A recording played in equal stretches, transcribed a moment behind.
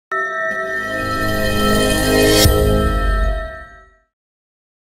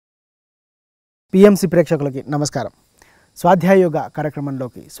PMC ప్రేక్షకులకి నమస్కారం. స్వాధ్యాయ యోగ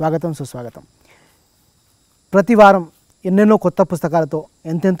కార్యక్రమంలోకి స్వాగతం సుస్వాగతం. ప్రతి వారం ఎన్నెన్నో కొత్త పుస్తకాలతో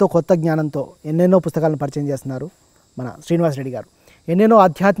ఎంతెంతో కొత్త జ్ఞానంతో ఎన్నెన్నో పుస్తకాలను పరిచయం చేస్తున్నారు మన శ్రీనివాస్ రెడ్డి గారు. ఎన్నెన్నో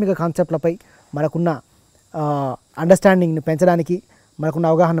ఆధ్యాత్మిక కాన్సెప్ట్లపై మనకున్న అండర్స్టాండింగ్ని పెంచడానికి, మనకున్న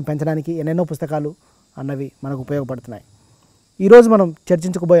అవగాహన పెంచడానికి ఎన్నెన్నో పుస్తకాలు అన్నవి మనకు ఉపయోగపడుతున్నాయి. ఈరోజు మనం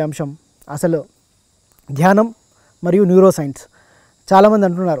చర్చించుకోబోయే అంశం అసలు ధ్యానం మరియు న్యూరో సైన్స్. చాలామంది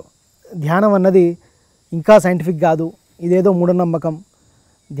అంటున్నారు ధ్యానం అన్నది ఇంకా సైంటిఫిక్ కాదు, ఇదేదో మూఢనమ్మకం,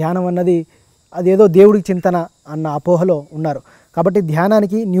 ధ్యానం అన్నది అదేదో దేవుడికి చింతన అన్న అపోహలో ఉన్నారు. కాబట్టి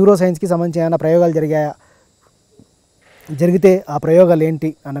ధ్యానానికి న్యూరో సైన్స్కి సంబంధించిన ఏమైనా ప్రయోగాలు జరిగితే ఆ ప్రయోగాలు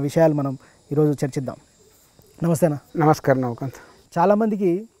ఏంటి అన్న విషయాలు మనం ఈరోజు చర్చిద్దాం. నమస్తేనా. నమస్కారం నవకాంత్.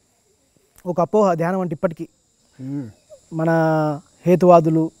 చాలామందికి ఒక అపోహ ధ్యానం అంటే ఇప్పటికీ మన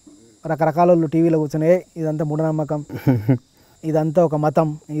హేతువాదులు రకరకాల టీవీలో కూర్చొని ఇదంతా మూఢనమ్మకం, ఇదంతా ఒక మతం,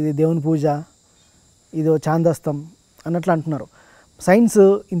 ఇది దేవుని పూజ, ఇదో ఛాందస్తం అన్నట్లు అంటున్నారు. సైన్స్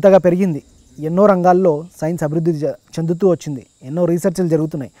ఇంతగా పెరిగింది, ఎన్నో రంగాల్లో సైన్స్ అభివృద్ధి చెందుతూ వచ్చింది, ఎన్నో రీసెర్చ్లు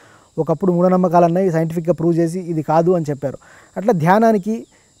జరుగుతున్నాయి. ఒకప్పుడు మూఢనమ్మకాలన్నీ సైంటిఫిక్గా ప్రూవ్ చేసి ఇది కాదు అని చెప్పారు. అట్లా ధ్యానానికి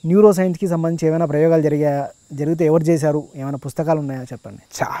న్యూరో సైన్స్కి సంబంధించి ఏమైనా ప్రయోగాలు జరిగితే ఎవరు చేశారు, ఏమైనా పుస్తకాలు ఉన్నాయా చెప్పండి.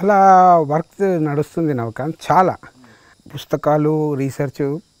 చాలా వర్క్ నడుస్తుంది నవకాంత్. చాలా పుస్తకాలు, రీసెర్చ్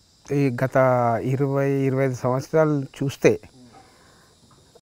ఈ గత 20-25 సంవత్సరాలు చూస్తే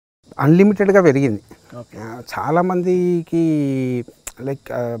అన్లిమిటెడ్గా పెరిగింది. చాలామందికి లైక్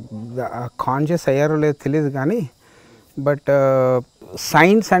కాన్షియస్ అయ్యారో లేదో తెలియదు కానీ, బట్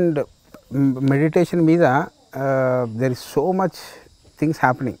సైన్స్ అండ్ మెడిటేషన్ మీద there is so much things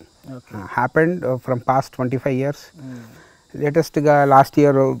happened from past 25 years. లేటెస్ట్గా లాస్ట్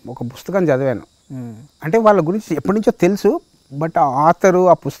ఇయర్ ఒక పుస్తకం చదివాను. అంటే వాళ్ళ గురించి ఎప్పటి నుంచో తెలుసు, బట్ ఆ ఆథరు,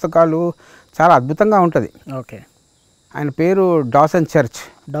 ఆ పుస్తకాలు చాలా అద్భుతంగా ఉంటుంది. ఓకే. ఆయన పేరు డాసన్ చర్చ్.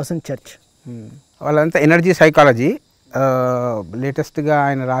 వాళ్ళంతా ఎనర్జీ సైకాలజీ. లేటెస్ట్గా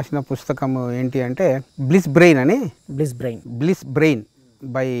ఆయన రాసిన పుస్తకం ఏంటి అంటే bliss brain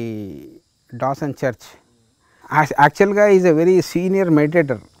by Dawson church. యాక్చువల్గా is a very senior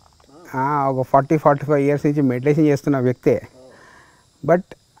meditator. ఒక 40-45 years నుంచి మెడిటేషన్ చేస్తున్న వ్యక్తే. బట్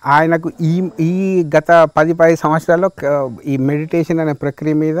ఆయనకు ఈ గత 10-15 సంవత్సరాల్లో ఈ మెడిటేషన్ అనే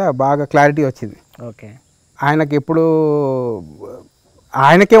ప్రక్రియ మీద బాగా క్లారిటీ వచ్చింది. ఓకే.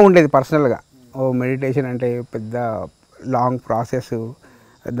 ఆయనకే ఉండేది పర్సనల్గా, మెడిటేషన్ అంటే పెద్ద లాంగ్ ప్రాసెస్,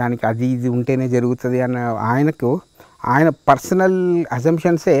 దానికి అది ఇది ఉంటేనే జరుగుతుంది అన్న ఆయన పర్సనల్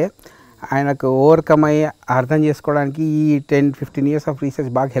అజంప్షన్సే ఆయనకు ఓవర్కమ్ అయ్యి అర్థం చేసుకోవడానికి ఈ 10-15 years ఆఫ్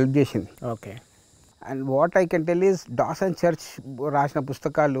రీసెర్చ్ బాగా హెల్ప్ చేసింది. Okay. And what I can tell is Dawson church రాసిన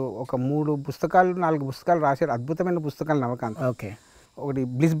పుస్తకాలు ఒక 4 పుస్తకాలు రాశారు. అద్భుతమైన పుస్తకాలు నవకాంత్. ఓకే. ఒకటి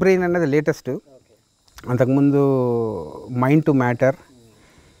బ్లిస్ బ్రెయిన్ అన్నది లేటెస్ట్. అంతకుముందు mind to matter,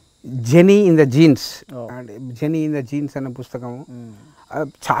 genie in the jeans అనే పుస్తకము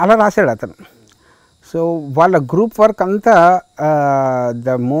చాలా రాశాడు అతను. సో వాళ్ళ గ్రూప్ వర్క్ అంతా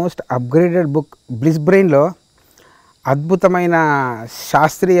the most upgraded book bliss బ్రెయిన్లో అద్భుతమైన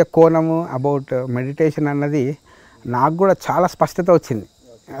శాస్త్రీయ కోణము అబౌట్ మెడిటేషన్ అన్నది నాకు కూడా చాలా స్పష్టత వచ్చింది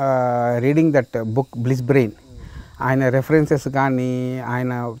reading that book bliss brain. ఆయన రెఫరెన్సెస్ కానీ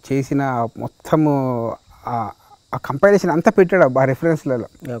ఆయన చేసిన మొత్తము ఆ కంపైలేషన్ అంతా పెట్టాడు ఆ రెఫరెన్స్లలో.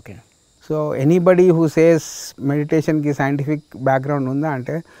 Okay. So anybody who says మెడిటేషన్కి scientific background ఉందా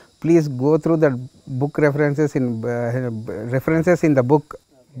అంటే please go through that book references in the book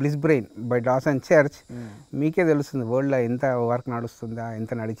bliss brain by Dawson church. మీకే తెలుస్తుంది వరల్డ్లో ఎంత వర్క్ నడుస్తుందా,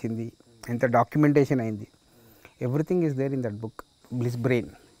 ఎంత నడిచింది, ఎంత డాక్యుమెంటేషన్ అయింది. Everything is there in that book bliss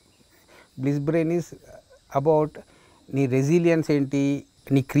brain is about నీ రెసిలియన్స్ ఏంటి,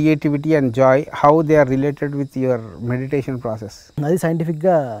 నీ creativity and Joy, how they are related with your meditation process. అది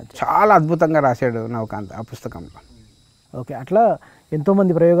సైంటిఫిక్గా చాలా అద్భుతంగా రాశాడు నవకాంత్ ఆ పుస్తకంలో. ఓకే. అట్లా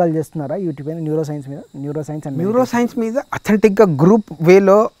ఎంతోమంది ప్రయోగాలు చేస్తున్నారా యూట్యూబ్ మీద న్యూరో సైన్స్ మీద అథెంటిక్గా గ్రూప్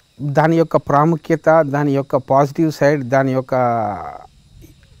వేలో దాని యొక్క ప్రాముఖ్యత, దాని యొక్క పాజిటివ్ సైడ్, దాని యొక్క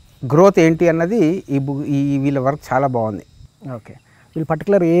గ్రోత్ ఏంటి అన్నది వీళ్ళ వర్క్ చాలా బాగుంది. ఓకే. వీళ్ళు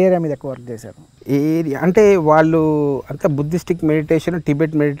పర్టికులర్ ఏ ఏరియా మీద ఎక్కువ వర్క్ చేశారు? ఏరియా అంటే వాళ్ళు అంతా బుద్ధిస్టిక్ మెడిటేషన్,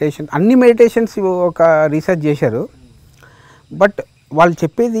 టిబెట్ మెడిటేషన్, అన్ని మెడిటేషన్స్ ఒక రీసెర్చ్ చేశారు. బట్ వాళ్ళు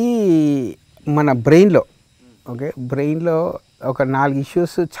చెప్పేది మన బ్రెయిన్లో ఒక 4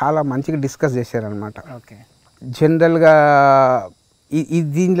 ఇష్యూస్ చాలా మంచిగా డిస్కస్ చేశారనమాట. ఓకే. జనరల్గా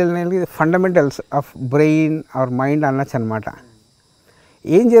దీంట్లో fundamentals of brain are mind అనొచ్చు అనమాట.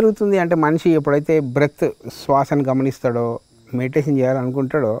 ఏం జరుగుతుంది అంటే మనిషి ఎప్పుడైతే శ్వాసను గమనిస్తాడో, మెడిటేషన్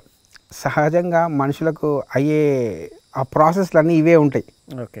చేయాలనుకుంటాడో, సహజంగా మనుషులకు అయ్యే ఆ ప్రాసెస్లన్నీ ఇవే ఉంటాయి.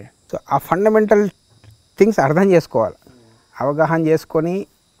 ఓకే. సో ఆ ఫండమెంటల్ థింగ్స్ అర్థం చేసుకోవాలి, అవగాహన చేసుకొని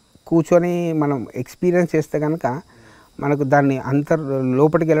కూర్చొని మనం ఎక్స్పీరియన్స్ చేస్తే కనుక మనకు దాన్ని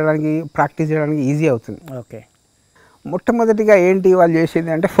లోపలికి వెళ్ళడానికి ప్రాక్టీస్ చేయడానికి ఈజీ అవుతుంది. ఓకే. మొట్టమొదటిగా ఏంటి వాళ్ళు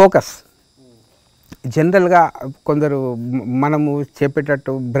చేసేది అంటే ఫోకస్. జనరల్గా కొందరు మనము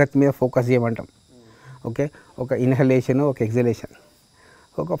చెప్పేటట్టు బ్రెత్ మీద ఫోకస్ చేయమంటాం. ఓకే, ఒక ఇన్హలేషన్, ఒక ఎక్సలేషన్.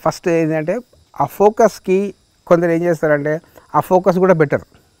 ఫస్ట్ ఏంటంటే ఆ ఫోకస్కి కొందరు ఏం చేస్తారంటే ఆ ఫోకస్ కూడా బెటర్.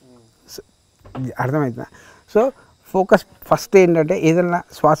 అర్థమవుతుందా? సో ఫోకస్ ఫస్ట్ ఏంటంటే ఏదైనా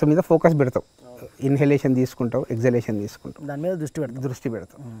శ్వాస మీద ఫోకస్ పెడతాం. ఇన్హలేషన్ తీసుకుంటావు, ఎక్సలేషన్ తీసుకుంటావు, దాని మీద దృష్టి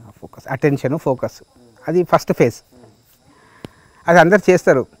పెడతాం. ఫోకస్, అటెన్షన్, ఫోకస్, అది ఫస్ట్ ఫేజ్. అది అందరు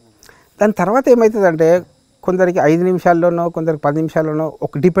చేస్తారు. దాని తర్వాత ఏమవుతుందంటే కొందరికి 5 నిమిషాల్లోనో, కొందరికి 10 నిమిషాల్లోనో,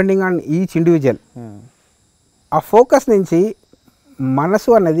 డిపెండింగ్ ఆన్ ఈచ్ ఇండివిజువల్. ఆ ఫోకస్ నుంచి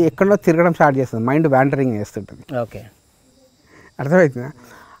మనసు అనేది ఎక్కడో తిరగడం స్టార్ట్ చేస్తుంది, మైండ్ వ్యాండరింగ్ చేస్తుంటుంది. ఓకే, అర్థమవుతుందా?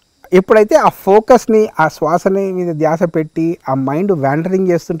 ఎప్పుడైతే ఆ ఫోకస్ని, ఆ శ్వాసని మీద ధ్యాస పెట్టి ఆ మైండ్ వ్యాండరింగ్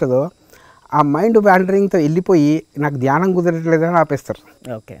చేస్తుంటుందో, ఆ మైండ్ వ్యాండరింగ్తో వెళ్ళిపోయి నాకు ధ్యానం కుదరట్లేదని ఆపేస్తారు.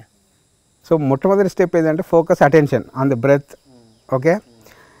 ఓకే. సో మొట్టమొదటి స్టెప్ ఏంటంటే focus, attention on the breath. Okay.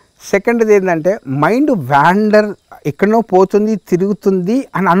 సెకండ్ది ఏంటంటే మైండ్ వ్యాండర్ ఎక్కడో పోతుంది, తిరుగుతుంది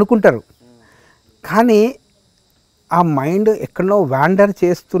అని అనుకుంటారు. కానీ ఆ మైండ్ ఎక్కడో వ్యాండర్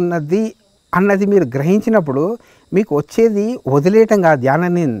చేస్తున్నది అన్నది మీరు గ్రహించినప్పుడు మీకు వచ్చేది వదిలేయటం కాదు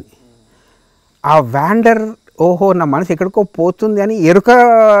ధ్యానాన్ని. ఆ వ్యాండర్, ఓహో నా మనసు ఎక్కడికో పోతుంది అని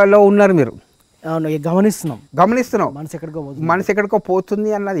ఎరుకలో ఉన్నారు మీరు. అవును, గమనిస్తున్నాం మనసు ఎక్కడికో పోతుంది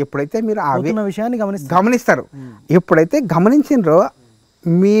అన్నది ఎప్పుడైతే మీరు ఆ విషయాన్ని గమనిస్తారు, ఎప్పుడైతే గమనించినరో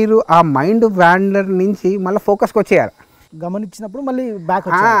మీరు ఆ మైండ్ వ్యాండర్ నుంచి మళ్ళీ ఫోకస్కి వచ్చేయాలి. గమనించినప్పుడు మళ్ళీ బ్యాక్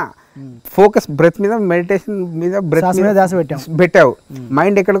ఫోకస్ బ్రెత్ మీద, మెడిటేషన్ మీద, బ్రెత్ మీద ధ్యాస పెట్టావు.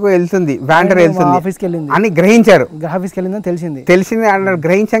 మైండ్ ఎక్కడికో వెళ్తుంది, వ్యాండర్ వెళ్తుంది అని గ్రహించారు. ఆఫీస్కి వెళ్ళిందని తెలిసింది అన్న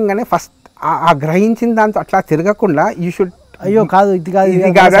గ్రహించగానే ఫస్ట్ ఆ గ్రహించిన దాంతో అట్లా తిరగకుండా యూ షుడ్, అయ్యో కాదు ఇది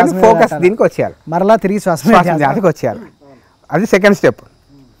కాదు అని ఫోకస్ దీనికి వచ్చేయాలి, మరలా తిరిగి ధ్యాసకి వచ్చేయాలి. అది సెకండ్ స్టెప్.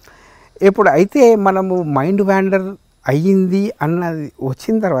 ఇప్పుడు అయితే మనము మైండ్ వ్యాండర్ అయ్యింది అన్నది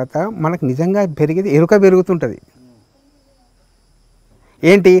వచ్చిన తర్వాత మనకు నిజంగా పెరిగేది ఎరుక పెరుగుతుంటుంది.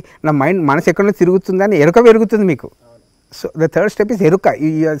 ఏంటి, నా మైండ్ మనసు ఎక్కడో తిరుగుతుందని ఎరుక పెరుగుతుంది మీకు. So the third step is ఎరుక.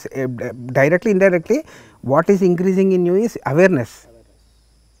 Directly, indirectly what is increasing in you is awareness.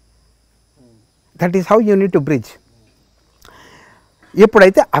 That is how you need to bridge.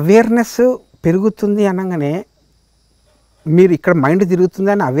 ఎప్పుడైతే అవేర్నెస్ పెరుగుతుంది అనగానే, మీరు ఇక్కడ మైండ్ తిరుగుతుంది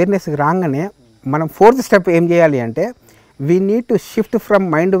అని అవేర్నెస్కి రాగానే మనం ఫోర్త్ స్టెప్ ఏం చేయాలి అంటే we need to shift from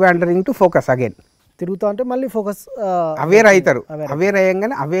mind wandering to focus again. తిరుగుతా అంటే మళ్ళీ ఫోకస్ అవేర్ అవుతారు. అవేర్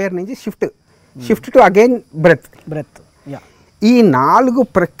అయ్యంగానే అవేర్ నుంచి షిఫ్ట్ టు అగైన్ బ్రెత్. ఈ 4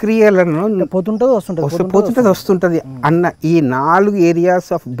 ప్రక్రియలను వస్తుంటుంది అన్న ఈ 4 ఏరియాస్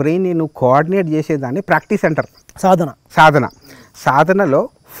ఆఫ్ బ్రెయిన్ నువ్వు కోఆర్డినేట్ చేసేదాన్ని ప్రాక్టీస్ అంటారు. సాధనలో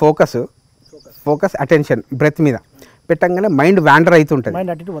ఫోకస్ అటెన్షన్ బ్రెత్ మీద పెట్టంగానే మైండ్ వ్యాండర్ అవుతుంటుంది.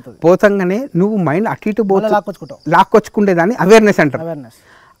 పోతంగానే నువ్వు మైండ్ అటు ఇటు లాక్కొచ్చుకుంటేదాన్ని అవేర్నెస్ అంటారు.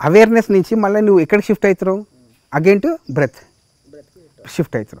 అవేర్నెస్ నుంచి మళ్ళీ నువ్వు ఎక్కడికి షిఫ్ట్ అవుతున్నావు, అగైన్ టు బ్రెత్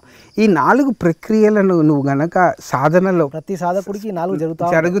షిఫ్ట్ అవుతున్నావు. ఈ 4 ప్రక్రియలను నువ్వు గనక సాధనలో, ప్రతి సాధకుడికి 4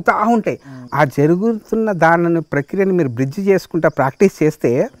 జరుగుతూ ఉంటాయి. ఆ జరుగుతున్న దాని ప్రక్రియను మీరు బ్రిడ్జ్ చేసుకుంటా ప్రాక్టీస్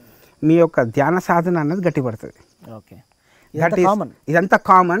చేస్తే మీ యొక్క ధ్యాన సాధన అన్నది గట్టిపడుతుంది. ఓకే, ఇదంతా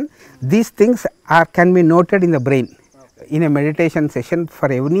common. These things can be noted in the brain in a meditation session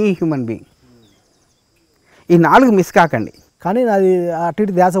for every human being. ఈ 4 మిస్ కాకండి. కానీ అది అటు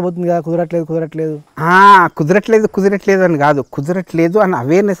ఇటు ధ్యాస పోతుంది కదా, కుదరట్లేదు అని కాదు, కుదరట్లేదు అని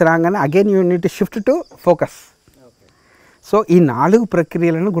అవేర్నెస్ రాగానే again you need to shift to focus. So ఈ 4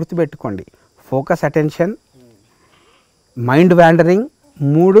 ప్రక్రియలను గుర్తుపెట్టుకోండి. Focus, attention, mind wandering,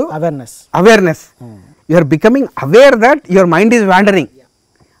 3 awareness. You are becoming aware that your mind is wandering.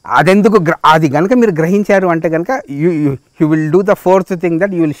 అది కనుక మీరు గ్రహించారు అంటే కనుక you will do the fourth thing,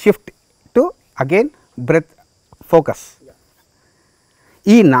 that you will shift to again breath, focus.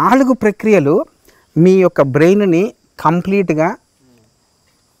 ఈ 4 ప్రక్రియలు మీ యొక్క బ్రెయిన్ని కంప్లీట్గా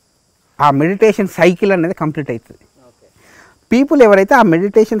ఆ మెడిటేషన్ సైకిల్ అనేది కంప్లీట్ అవుతుంది. పీపుల్ ఎవరైతే ఆ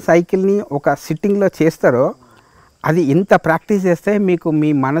మెడిటేషన్ సైకిల్ని ఒక సిట్టింగ్లో చేస్తారో, అది ఎంత ప్రాక్టీస్ చేస్తే మీకు మీ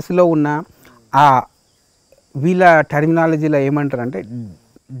మనసులో ఉన్న ఆ వీళ్ళ టర్మినాలజీలో ఏమంటారు అంటే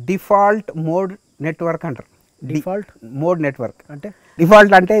డిఫాల్ట్ మోడ్ నెట్వర్క్ అంటారు.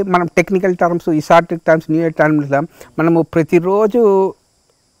 డిఫాల్ట్ అంటే మనం technical terms, ఇసార్టిక్ terms, new terms మనము ప్రతిరోజు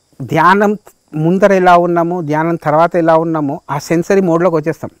ధ్యానం ముందర ఎలా ఉన్నామో, ధ్యానం తర్వాత ఎలా ఉన్నామో ఆ సెన్సరీ మోడ్లోకి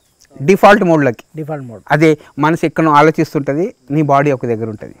వచ్చేస్తాం, డిఫాల్ట్ మోడ్. అదే మనసు ఎక్కడో ఆలోచిస్తుంటుంది, నీ బాడీ ఒక దగ్గర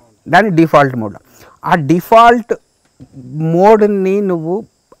ఉంటుంది, దాన్ని డిఫాల్ట్ మోడ్. ఆ డిఫాల్ట్ మోడ్ని నువ్వు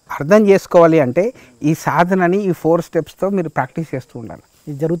అర్థం చేసుకోవాలి అంటే ఈ సాధనని ఈ 4 స్టెప్స్తో మీరు ప్రాక్టీస్ చేస్తూ ఉండాలి.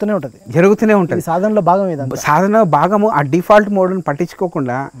 ఇది జరుగుతూనే ఉంటుంది. ఉంటుంది. సాధనలో భాగం ఏదంటే సాధన భాగము. ఆ డిఫాల్ట్ మోడ్ని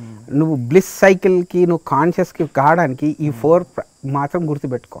పట్టించుకోకుండా నువ్వు బ్లిస్ సైకిల్కి నువ్వు కాన్షియస్కి కావడానికి ఈ 4 మాత్రం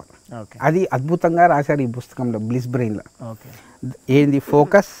గుర్తుపెట్టుకోవాలి. అది అద్భుతంగా రాశారు ఈ పుస్తకంలో బ్లిస్ బ్రెయిన్లో. ఏంది?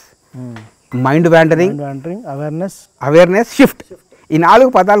 Focus, mind wandering, awareness, shift. ఈ 4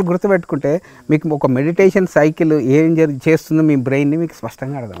 పదాలు గుర్తుపెట్టుకుంటే మీకు ఒక మెడిటేషన్ సైకిల్ ఏం చేస్తుందో మీ బ్రెయిన్ని మీకు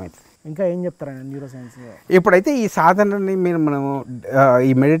స్పష్టంగా అర్థమవుతుంది. ఇంకా ఏం చెప్తారండి న్యూరో సైన్స్? ఎప్పుడైతే ఈ సాధనని మనము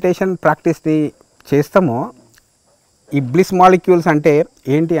ఈ మెడిటేషన్ ప్రాక్టీస్ని చేస్తామో, ఈ బ్లిస్ మాలిక్యూల్స్ అంటే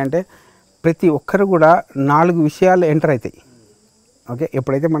ఏంటి అంటే ప్రతి ఒక్కరు కూడా 4 విషయాలు ఎంటర్ అవుతాయి. ఓకే,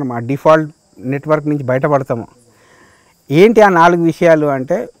 ఎప్పుడైతే మనం ఆ డిఫాల్ట్ నెట్వర్క్ నుంచి బయటపడతామో ఏంటి ఆ 4 విషయాలు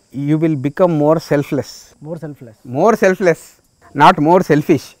అంటే you will become more selfless, not more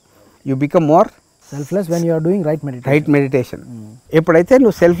selfish. You become more selfless when you are doing right meditation. ఎప్పుడైతే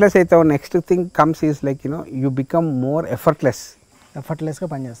నువ్వు సెల్ఫ్లెస్ అవుతావు, next thing comes is like you become more ఎఫర్ట్లెస్గా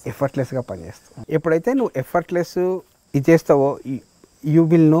పనిచేస్తావు. ఎప్పుడైతే నువ్వు ఎఫర్ట్లెస్ ఇది చేస్తావో you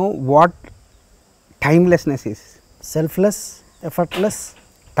will know what timelessness is. Selfless, effortless,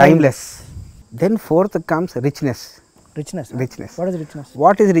 timeless. Then 4th comes richness.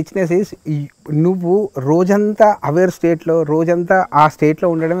 What is richness is నువ్వు రోజంతా aware స్టేట్లో, రోజంతా ఆ స్టేట్లో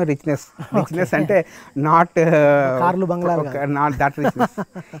ఉండడమే రిచ్నెస్. అంటే not that richness.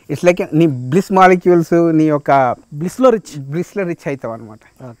 It's like నీ బ్లిస్ మాలిక్యూల్స్ నీ యొక్క బ్లిస్లో రిచ్ అవుతావు అనమాట.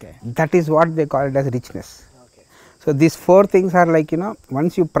 That is what they call it as richness. So these 4 things are like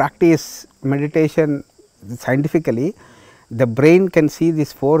once you practice meditation scientifically, the brain can see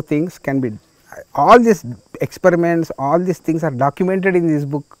these 4 things can be. All these experiments, all these things are documented in this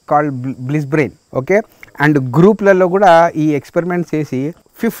book called Bliss Brain. Okay, and గ్రూప్లలో కూడా ఈ experiments చేసి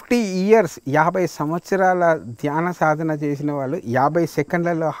 50 years 50 సంవత్సరాల ధ్యాన సాధన చేసిన వాళ్ళు 50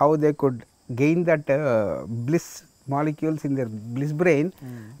 సెకండ్లలో how they could gain that bliss molecules in their bliss brain,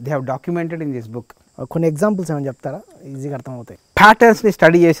 they have documented in this book. కొన్ని ఎగ్జాంపుల్స్ ఏమైనా చెప్తారా? ఈజీగా అర్థమవుతాయి. ప్యాటర్న్స్ని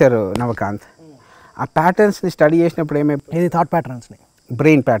స్టడీ చేశారు నవకాంత్. ఆ ప్యాటర్న్స్ని స్టడీ చేసినప్పుడు ఇది థాట్ ప్యాటర్న్స్ని,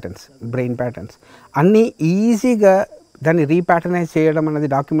 బ్రెయిన్ ప్యాటర్న్స్ అన్నీ ఈజీగా దాన్ని రీప్యాటర్నైజ్ చేయడం అన్నది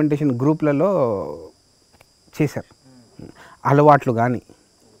డాక్యుమెంటేషన్ గ్రూప్లలో చేశారు. అలవాట్లు కానీ,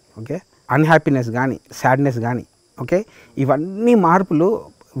 ఓకే, అన్హ్యాపీనెస్ కానీ, సాడ్నెస్ కానీ, ఓకే, ఇవన్నీ మార్పులు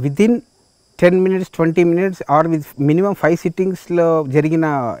within 10 minutes 20 minutes are with minimum 5 సిట్టింగ్స్లో జరిగిన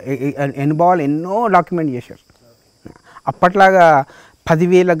అనుభవాలు ఎన్నో డాక్యుమెంట్ చేశారు. అప్పట్లాగా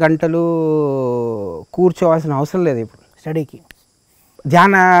 10,000 గంటలు కూర్చోవాల్సిన అవసరం లేదు ఇప్పుడు స్టడీకి.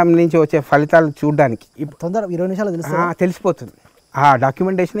 ధ్యానం నుంచి వచ్చే ఫలితాలు చూడడానికి తొందర 20 నిమిషాలు తెలిసిపోతుంది. ఆ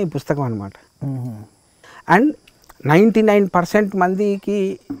డాక్యుమెంటేషన్ ఈ పుస్తకం అనమాట. అండ్ 99% మందికి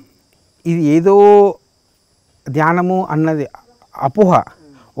ఇది ఏదో ధ్యానము అన్నది అపోహ.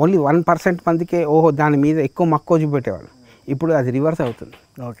 ఓన్లీ 1% మందికే ఓహో దాని మీద ఎక్కువ మక్కువ చూపెట్టేవాళ్ళు. ఇప్పుడు అది రివర్స్ అవుతుంది.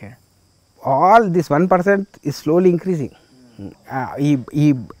 Okay, all this 1% is slowly increasing. ఈ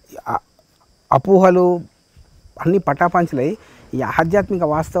అపోహలు అన్నీ పటాపంచలై ఈ ఆధ్యాత్మిక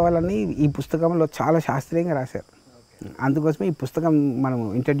వాస్తవాలన్నీ ఈ పుస్తకంలో చాలా శాస్త్రీయంగా రాశారు. అందుకోసమే ఈ పుస్తకం మనం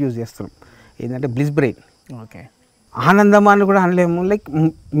ఇంట్రడ్యూస్ చేస్తున్నాం. ఏంటంటే బ్లిస్ బ్రెయిన్. ఓకే, ఆనందం అని కూడా అనలేము. లైక్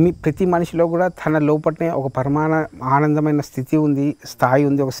ప్రతి మనిషిలో కూడా తన లోపలనే ఒక పరమాణ ఆనందమైన స్థితి ఉంది, స్థాయి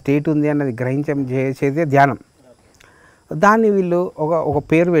ఉంది, ఒక స్టేట్ ఉంది అన్నది చేసేదే ధ్యానం. దాన్ని వీళ్ళు ఒక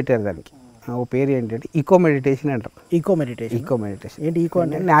పేరు పెట్టారు. దానికి ఒక పేరు ఏంటంటే ఈకో మెడిటేషన్ అంటారు. ఈకో మెడిటేషన్ ఏంటి? ఈకో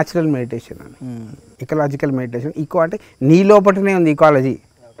అంటే న్యాచురల్ మెడిటేషన్ అని, ఇకలాజికల్ మెడిటేషన్. ఈకో అంటే నీ లోపలనే ఉంది ఈకాలజీ,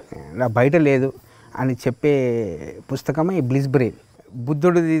 నా బయట లేదు అని చెప్పే పుస్తకమే ఈ బ్లిస్ బ్రెయిన్.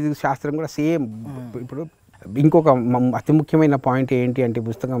 బుద్ధుడి శాస్త్రం కూడా సేమ్. ఇప్పుడు ఇంకొక అతి ముఖ్యమైన పాయింట్ ఏంటి అంటే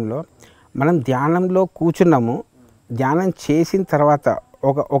పుస్తకంలో మనం ధ్యానంలో కూర్చున్నాము, ధ్యానం చేసిన తర్వాత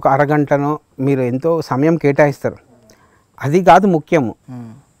ఒక అరగంటనో మీరు ఎంతో సమయం కేటాయిస్తారు. అది కాదు ముఖ్యము.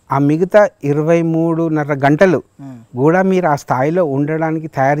 ఆ మిగతా 23.5 గంటలు కూడా మీరు ఆ స్థాయిలో ఉండడానికి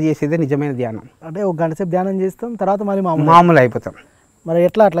తయారు చేసేదే నిజమైన ధ్యానం. అంటే 1 గంట సేపు ధ్యానం చేస్తాం, తర్వాత మళ్ళీ మామూలు అయిపోతాం. మరి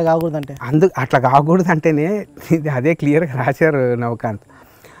అట్లా కాకూడదంటే అట్లా కాకూడదంటేనే అదే క్లియర్గా రాశారు నవకాంత్.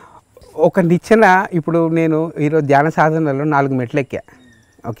 ఒక నిచ్చెన, ఇప్పుడు నేను ఈరోజు ధ్యాన సాధనలో 4 మెట్లు ఎక్కా.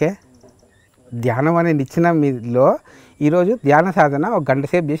 ఓకే, ధ్యానం అనే నిచ్చెన మీలో ఈరోజు ధ్యాన సాధన 1 గంట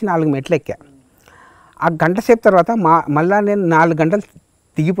సేపు చేసి 4 మెట్లు ఎక్కా. ఆ గంట సేపు తర్వాత మళ్ళీ నేను 4 గంటలు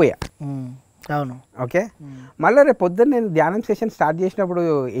దిగిపోయా. అవును, ఓకే, మళ్ళీ రేపు పొద్దున్న నేను ధ్యానం సెషన్ స్టార్ట్ చేసినప్పుడు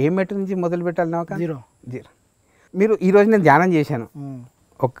ఏ మెట్టు నుంచి మొదలు పెట్టాలి? నాకు 0. మీరు ఈరోజు నేను ధ్యానం చేశాను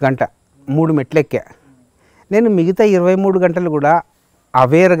 1 గంట, 3 మెట్లు ఎక్కా. నేను మిగతా 23 గంటలు కూడా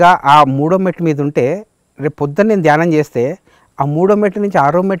అవేర్గా ఆ 3వ మెట్టు మీద ఉంటే రేపు పొద్దున్న నేను ధ్యానం చేస్తే ఆ 3వ మెట్టు నుంచి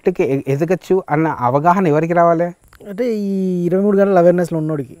 6వ మెట్టుకి ఎదగచ్చు అన్న అవగాహన ఎవరికి రావాలి? అంటే ఈ 23 గంటల అవేర్నెస్లో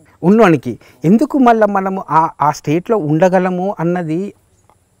ఉన్నోడికి ఎందుకు మళ్ళీ మనము ఆ స్టేట్లో ఉండగలము అన్నది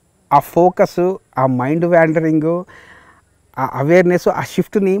ఆ ఫోకస్, ఆ మైండ్ వ్యాండరింగ్, ఆ అవేర్నెస్, ఆ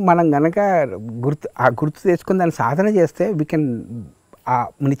షిఫ్ట్ని మనం కనుక గుర్తు తెచ్చుకుని దాన్ని సాధన చేస్తే వీ కెన్ ఆ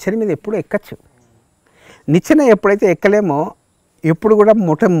నిచ్చెన మీద ఎప్పుడు ఎక్కచ్చు. నిచ్చెన ఎప్పుడైతే ఎక్కలేమో ఎప్పుడు కూడా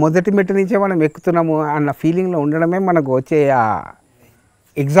మొదటి మెట్టు నుంచే మనం ఎక్కుతున్నాము అన్న ఫీలింగ్లో ఉండడమే మనకు వచ్చే ఆ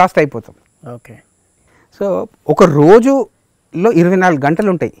ఎగ్జాస్ట్ అయిపోతాం. ఓకే. సో ఒక రోజులో 24 గంటలు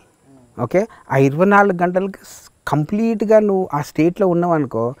ఉంటాయి. ఓకే, ఆ 24 గంటలకి కంప్లీట్గా నువ్వు ఆ స్టేట్లో ఉన్నావు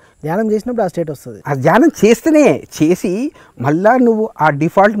అనుకో, ధ్యానం చేసినప్పుడు ఆ స్టేట్ వస్తుంది. ఆ ధ్యానం చేసి మళ్ళా నువ్వు ఆ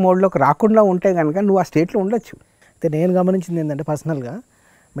డిఫాల్ట్ మోడ్లోకి రాకుండా ఉంటే కనుక నువ్వు ఆ స్టేట్లో ఉండొచ్చు. అయితే నేను గమనించింది ఏంటంటే పర్సనల్గా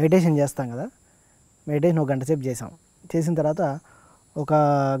మెడిటేషన్ చేస్తాం కదా, మెడిటేషన్ 1 గంట సేపు చేసిన తర్వాత ఒక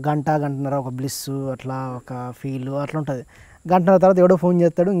గంటన్నర ఒక బ్లిస్ అట్లా ఒక ఫీల్ అట్లా ఉంటుంది. గంటన్నర తర్వాత ఎవడో ఫోన్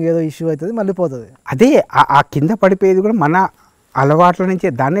చేస్తాడు, ఇంకేదో ఇష్యూ అవుతుంది, మళ్ళీ పోతుంది. అదే ఆ కింద పడిపోయేది కూడా మన అలవాట్ల నుంచే,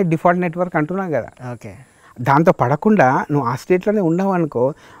 దాన్నే డిఫాల్ట్ నెట్వర్క్ అంటున్నాం కదా. ఓకే. దాంతో పడకుండా నువ్వు ఆ స్టేట్లోనే ఉన్నావు అనుకో,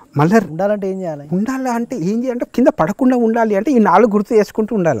 మళ్ళీ ఉండాలంటే ఏం చేయాలి? ఏం చేయాలంటే కింద పడకుండా ఉండాలి అంటే ఈ 4 గుర్తు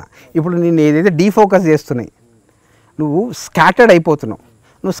చేసుకుంటూ ఉండాలి. ఇప్పుడు నేను ఏదైతే డీఫోకస్ చేస్తున్నాయి, నువ్వు స్కాటర్డ్ అయిపోతున్నావు.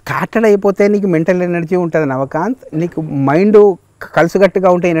 నువ్వు స్కాటర్డ్ అయిపోతే నీకు మెంటల్ ఎనర్జీ ఉంటుంది నవకాంత్, నీకు మైండ్ కలిసికట్టుగా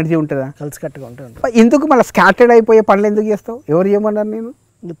ఉంటే ఎనర్జీ ఉంటుందా? కలిసికట్టుగా ఉంటే. ఎందుకు మళ్ళీ స్కాటర్డ్ అయిపోయే పనులు ఎందుకు చేస్తావు? ఎవరు చేయమన్నారు? నేను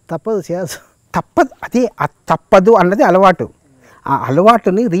తప్పదు, చేయాల్సి తప్పదు. అదే తప్పదు అన్నది అలవాటు. ఆ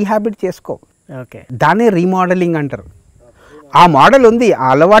అలవాటుని రీహాబిట్ చేసుకో. ఓకే. దాన్ని రీమోడలింగ్ అంటారు. ఆ మోడల్ ఉంది, ఆ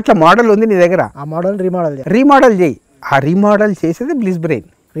అలవాట్ల మోడల్ ఉంది నీ దగ్గర, ఆ మోడల్ రీమోడల్ చేయి. ఆ రీమోడల్ చేసేది బ్లిస్ బ్రెయిన్.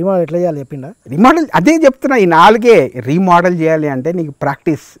 రీమోడల్ ఎట్లా చేయాలి చెప్పిండా? రీమోడల్ అదే చెప్తున్నా, ఈ 4 రీమోడల్ చేయాలి అంటే నీకు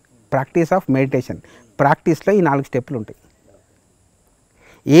ప్రాక్టీస్ ఆఫ్ మెడిటేషన్. ప్రాక్టీస్లో ఈ 4 స్టెప్పులు ఉంటాయి.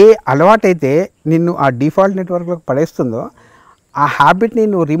 ఏ అలవాటైతే నిన్ను ఆ డిఫాల్ట్ నెట్వర్క్లోకి పడేస్తుందో ఆ హ్యాబిట్ని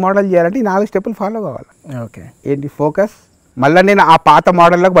నువ్వు రీమోడల్ చేయాలంటే ఈ 4 స్టెప్పులు ఫాలో కావాలి. ఓకే. ఏంటి? ఫోకస్. మళ్ళీ నేను ఆ పాత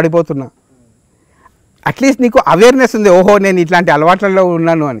మోడల్లోకి పడిపోతున్నా, అట్లీస్ట్ నీకు అవేర్నెస్ ఉంది, ఓహో నేను ఇట్లాంటి అలవాట్లలో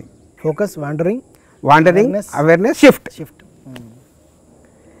ఉన్నాను అని. Focus, wandering, awareness, shift.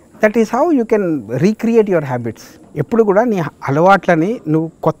 That is how you can recreate your habits. ఎప్పుడు కూడా నీ అలవాట్లని నువ్వు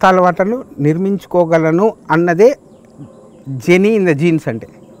కొత్త అలవాట్లను నిర్మించుకోగలను అన్నదే జెనీ ఇన్ ద జీన్స్. అంటే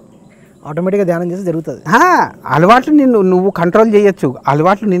ఆటోమేటిక్గా ధ్యానం చేస్తే జరుగుతుంది. అలవాట్లు నువ్వు కంట్రోల్ చేయొచ్చు,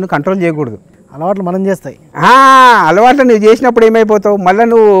 అలవాట్లు నిన్ను కంట్రోల్ చేయకూడదు. అలవాట్లు మనం చేస్తాయి. అలవాట్లు నువ్వు చేసినప్పుడు ఏమైపోతావు, మళ్ళీ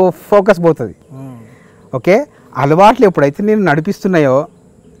నువ్వు ఫోకస్ పోతుంది. ఓకే, అలవాట్లు ఎప్పుడైతే నేను నడిపిస్తున్నాయో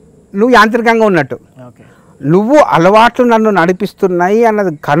నువ్వు యాంత్రికంగా ఉన్నట్టు. ఓకే. నువ్వు అలవాట్లు నన్ను నడిపిస్తున్నాయి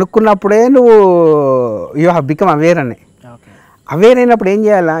అన్నది కనుక్కున్నప్పుడే నువ్వు యూ హ్యావ్ బికమ్ అవేర్ అని. అవేర్ అయినప్పుడు ఏం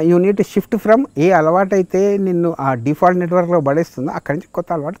చేయాలా? You need to shift from ఏ అలవాటు అయితే నిన్ను ఆ డిఫాల్ట్ నెట్వర్క్లో పడేస్తుందో అక్కడి నుంచి కొత్త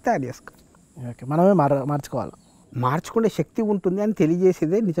అలవాటు తయారు చేసుకో. ఓకే. మనమే మార్చుకోవాలి. మార్చుకునే శక్తి ఉంటుంది అని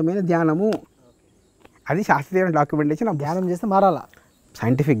తెలియజేసేదే నిజమైన ధ్యానము. అది శాస్త్రీయ డాక్యుమెంటేషన్. ధ్యానం చేస్తే మారాలా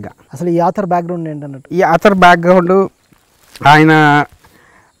సైంటిఫిక్గా. అసలు ఈ ఆథర్ బ్యాక్గ్రౌండ్ ఏంటన్నట్టు? ఈ ఆథర్ బ్యాక్గ్రౌండ్ ఆయన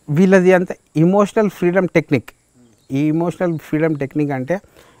వీళ్ళది అంత ఇమోషనల్ ఫ్రీడమ్ టెక్నిక్. ఈ ఇమోషనల్ ఫ్రీడమ్ టెక్నిక్ అంటే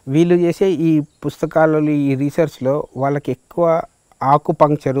వీళ్ళు చేసే ఈ పుస్తకాలలో, ఈ రీసెర్చ్లో వాళ్ళకి ఎక్కువ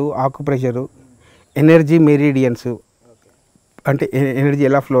ఆకుప్రెషరు, ఎనర్జీ మెరిడియన్స్, అంటే ఎనర్జీ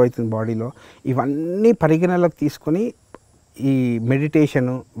ఎలా ఫ్లో అవుతుంది బాడీలో, ఇవన్నీ పరిగణలోకి తీసుకొని ఈ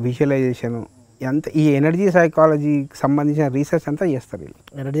మెడిటేషను, విజువలైజేషను అంత ఈ ఎనర్జీ సైకాలజీకి సంబంధించిన రీసెర్చ్ అంతా చేస్తారు వీళ్ళు.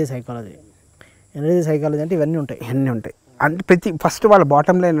 ఎనర్జీ సైకాలజీ అంటే ఇవన్నీ ఉంటాయి. అంటే ఫస్ట్ వాళ్ళ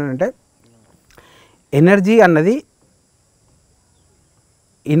బాటమ్ లైన్ ఏంటంటే ఎనర్జీ అన్నది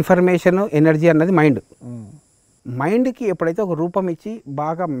ఇన్ఫర్మేషను, ఎనర్జీ అన్నది మైండ్కి ఎప్పుడైతే ఒక రూపం ఇచ్చి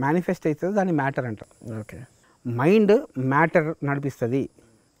బాగా మేనిఫెస్ట్ అవుతుందో దాన్ని మ్యాటర్ అంటారు. ఓకే. మైండ్ మ్యాటర్ నడిపిస్తుంది,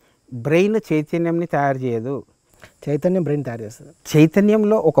 బ్రెయిన్ చైతన్యంని తయారు చేయదు. చైతన్యం బ్రెయిన్ తయారు చేస్తుంది.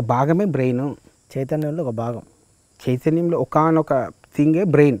 చైతన్యంలో ఒక భాగమే బ్రెయిన్. చైతన్యంలో ఒకానొక థింగే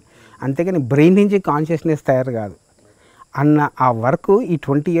బ్రెయిన్. అంతేగాని బ్రెయిన్ నుంచి కాన్షియస్నెస్ తయారు కాదు అన్న ఆ వర్క్ ఈ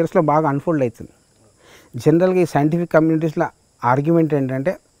 20 ఇయర్స్లో బాగా అన్ఫోల్డ్ అవుతుంది. జనరల్గా ఈ సైంటిఫిక్ కమ్యూనిటీస్లో ఆర్గ్యుమెంట్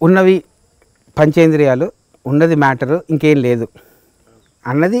ఏంటంటే ఉన్నవి పంచేంద్రియాలు, ఉన్నది మ్యాటరు, ఇంకేం లేదు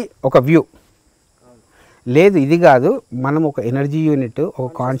అన్నది ఒక వ్యూ. లేదు, ఇది కాదు, మనం ఒక ఎనర్జీ యూనిట్, ఒక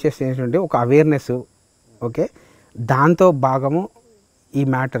కాన్షియస్నెస్ యూనిట్, ఒక అవేర్నెస్, ఓకే, దాంతో భాగము ఈ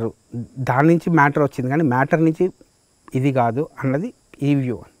మ్యాటరు, దాని నుంచి మ్యాటర్ వచ్చింది కానీ మ్యాటర్ నుంచి ఇది కాదు అన్నది ఈ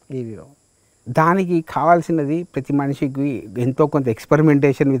వ్యూ. దానికి కావాల్సినది ప్రతి మనిషికి ఎంతో కొంత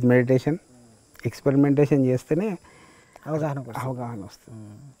ఎక్స్పెరిమెంటేషన్ విత్ మెడిటేషన్. ఎక్స్పెరిమెంటేషన్ చేస్తేనే అవగాహన వస్తుంది.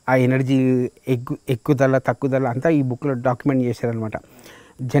 ఆ ఎనర్జీ ఎక్కుదల తక్కుదల అంతా ఈ బుక్లో డాక్యుమెంట్ చేశారనమాట.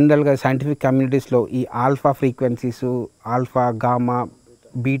 జనరల్గా సైంటిఫిక్ కమ్యూనిటీస్లో ఈ alpha frequencies, alpha, gamma,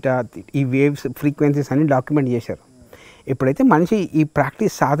 beta, ఈ వేవ్స్ ఫ్రీక్వెన్సీస్ అన్ని డాక్యుమెంట్ చేశారు. ఎప్పుడైతే మనిషి ఈ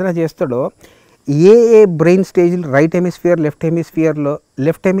ప్రాక్టీస్ సాధన చేస్తాడో ఏ బ్రెయిన్ స్టేజ్లో right hemisphere, left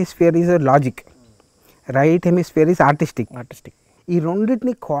hemisphere is logic, right hemisphere is artistic. ఈ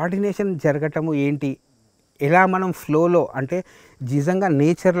రెండింటిని కోఆర్డినేషన్ జరగటము ఏంటి, ఎలా మనం ఫ్లోలో అంటే నిజంగా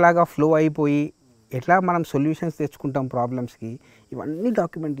నేచర్ లాగా ఫ్లో అయిపోయి ఎట్లా మనం సొల్యూషన్స్ తెచ్చుకుంటాం ప్రాబ్లమ్స్కి, ఇవన్నీ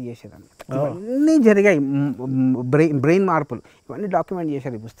డాక్యుమెంట్ చేసేదాన్ని. ఇవన్నీ జరిగాయి, బ్రెయిన్ మార్పులు ఇవన్నీ డాక్యుమెంట్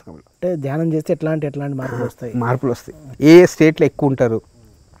చేశారు ఈ పుస్తకంలో. అంటే ధ్యానం చేస్తే ఎట్లాంటి మార్పులు వస్తాయి, ఏ స్టేట్లో ఎక్కువ ఉంటారు.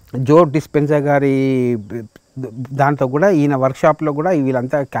 జో డిస్పెన్సా గారి దాంతో కూడా ఈయన వర్క్షాప్లో కూడా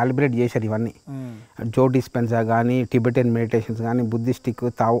వీళ్ళంతా క్యాలిబ్రేట్ చేశారు ఇవన్నీ. జో డిస్పెన్సా కానీ, టిబెటన్ మెడిటేషన్స్ కానీ, బుద్ధిస్టిక్,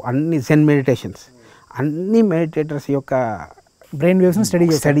 తావు, అన్ని జెన్ మెడిటేషన్స్, అన్ని మెడిటేటర్స్ యొక్క బ్రెయిన్ వేవ్స్ని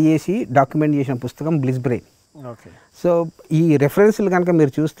స్టడీ చేసి డాక్యుమెంట్ చేసిన పుస్తకం బ్లిస్ బ్రెయిన్. సో ఈ రెఫరెన్స్లు కనుక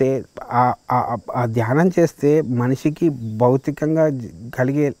మీరు చూస్తే ఆ ధ్యానం చేస్తే మనిషికి భౌతికంగా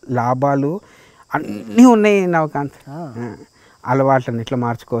కలిగే లాభాలు అన్నీ ఉన్నాయి నవకాంత్. అలవాట్లను ఎట్లా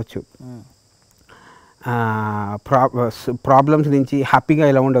మార్చుకోవచ్చు, ప్రాబ్లమ్స్ నుంచి హ్యాపీగా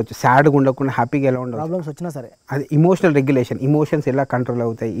ఎలా ఉండవచ్చు, సాడ్గా ఉండకుండా హ్యాపీగా ఎలా ఉండవచ్చు, ప్రాబ్లమ్స్ వచ్చినా సరే అది ఇమోషనల్ రెగ్యులేషన్, ఇమోషన్స్ ఎలా కంట్రోల్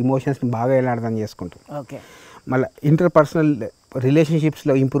అవుతాయి, ఇమోషన్స్ని బాగా ఎలా అర్థం చేసుకుంటాం. ఓకే. మళ్ళీ interpersonal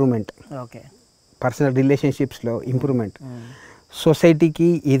రిలేషన్షిప్స్లో improvement, okay, personal రిలేషన్షిప్స్లో improvement, సొసైటీకి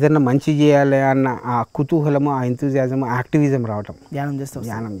ఏదైనా మంచి చేయాలి అన్న ఆ కుతూహలము, ఆ ఎంతూజియాజము, యాక్టివిజం రావటం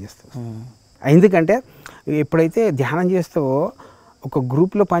ధ్యానం చేస్తాం. ఎందుకంటే ఎప్పుడైతే ధ్యానం చేస్తావో ఒక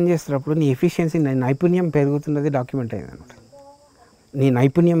గ్రూప్లో పనిచేస్తున్నప్పుడు నీ ఎఫిషియన్సీ, నీ నైపుణ్యం పెరుగుతున్నది డాక్యుమెంట్ అయింది అనమాట. నీ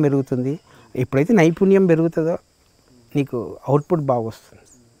నైపుణ్యం పెరుగుతుంది. ఎప్పుడైతే నైపుణ్యం పెరుగుతుందో నీకు అవుట్పుట్ బాగా వస్తుంది.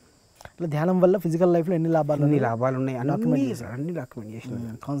 ధ్యానం వల్ల ఫిజికల్ లైఫ్లో ఎన్ని లాభాలు ఉన్నాయి అన్ని డాక్యుమెంట్ చేసిన,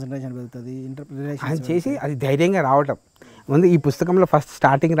 కాన్సన్ట్రేషన్ పెరుగుతుంది, అది చేసి అది ధైర్యంగా రావటం. ముందు ఈ పుస్తకంలో ఫస్ట్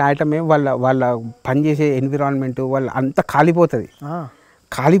స్టార్టింగ్ రాయటమే వాళ్ళ పనిచేసే ఎన్విరాన్మెంట్ వాళ్ళ అంతా కాలిపోతుంది.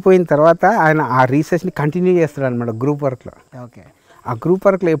 కాలిపోయిన తర్వాత ఆయన ఆ రీసెర్చ్ని కంటిన్యూ చేస్తాడు అనమాట గ్రూప్ వర్క్లో. ఓకే. ఆ గ్రూప్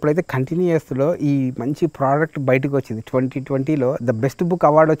వర్క్లో ఎప్పుడైతే కంటిన్యూ చేస్తుందో ఈ మంచి ప్రోడక్ట్ బయటకు వచ్చింది. 2020లో ద బెస్ట్ బుక్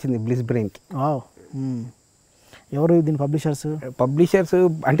అవార్డు వచ్చింది బ్లిస్ బ్రెయిన్కి. ఎవరు దీని పబ్లిషర్స్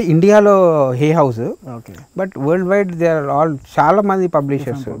అంటే ఇండియాలో హే house, okay, but world wide they are all చాలా మంది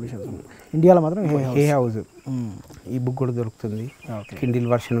పబ్లిషర్స్. ఇండియాలో మాత్రం హే హౌస్. ఈ బుక్ కూడా దొరుకుతుంది, కిండిల్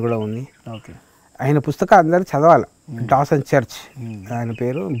వర్షన్ కూడా ఉంది. ఓకే. ఆయన పుస్తకం అందరూ చదవాలి. డాసన్ చర్చ్ ఆయన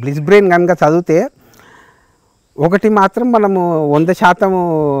పేరు. బ్లిస్ బ్రెయిన్ కనుక చదివితే ఒకటి మాత్రం మనము 100%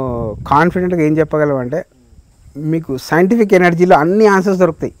 కాన్ఫిడెంట్గా ఏం చెప్పగలం అంటే మీకు సైంటిఫిక్ ఎనర్జీలో అన్ని ఆన్సర్స్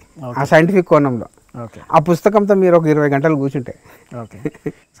దొరుకుతాయి ఆ సైంటిఫిక్ కోణంలో. ఆ పుస్తకంతో మీరు ఒక 20 గంటలు కూర్చుంటే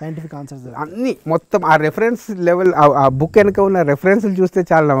సైంటిఫిక్ ఆన్సర్స్ అన్నీ మొత్తం ఆ రెఫరెన్స్ లెవెల్, ఆ బుక్ వెనుక ఉన్న రెఫరెన్స్లు చూస్తే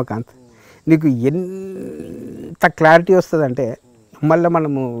చాలా నమ్మకాంత్ నీకు ఎంత క్లారిటీ వస్తుందంటే మళ్ళీ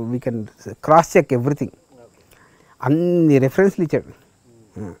మనము we can cross check everything. అన్ని రెఫరెన్స్లు ఇచ్చాడు,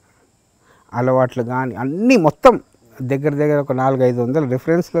 అలవాట్లు కానీ అన్నీ మొత్తం దగ్గర ఒక 400-500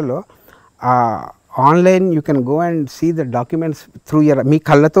 రెఫరెన్స్లలో online you can go and see the documents through year. మీ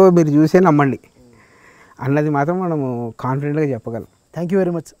కళ్ళతో మీరు చూసే నమ్మండి అన్నది మాత్రం మనము కాన్ఫిడెంట్గా చెప్పగలం. Thank you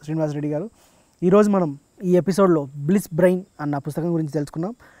very much Srinivas Reddy గారు. ఈరోజు మనం ఈ ఎపిసోడ్లో బ్లిస్ బ్రెయిన్ అన్న పుస్తకం గురించి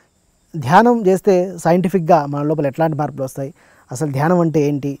తెలుసుకున్నాం. ధ్యానం చేస్తే సైంటిఫిక్గా మన లోపల ఎట్లాంటి మార్పులు వస్తాయి, అసలు ధ్యానం అంటే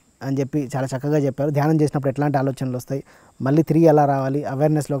ఏంటి అని చెప్పి చాలా చక్కగా చెప్పారు. ధ్యానం చేసినప్పుడు ఎట్లాంటి ఆలోచనలు వస్తాయి, మళ్ళీ తిరిగి ఎలా రావాలి,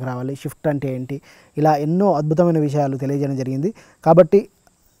 అవేర్నెస్లోకి రావాలి, షిఫ్ట్ అంటే ఏంటి, ఇలా ఎన్నో అద్భుతమైన విషయాలు తెలియజేయడం జరిగింది. కాబట్టి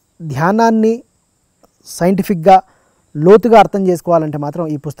ధ్యానాన్ని సైంటిఫిక్గా లోతుగా అర్థం చేసుకోవాలంటే మాత్రం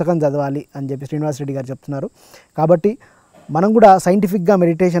ఈ పుస్తకం చదవాలి అని చెప్పి శ్రీనివాస్ రెడ్డి గారు చెప్తున్నారు. కాబట్టి మనం కూడా సైంటిఫిక్గా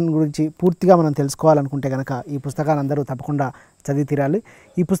మెడిటేషన్ గురించి పూర్తిగా మనం తెలుసుకోవాలనుకుంటే కనుక ఈ పుస్తకాన్ని అందరూ తప్పకుండా చదివి తీరాలి.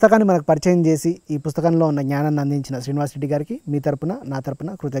 ఈ పుస్తకాన్ని మనకు పరిచయం చేసి ఈ పుస్తకంలో ఉన్న జ్ఞానాన్ని అందించిన శ్రీనివాస్ రెడ్డి గారికి మీ తరపున నా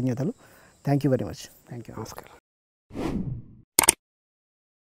తరపున కృతజ్ఞతలు. Thank you very much. Thank you. నమస్కారం.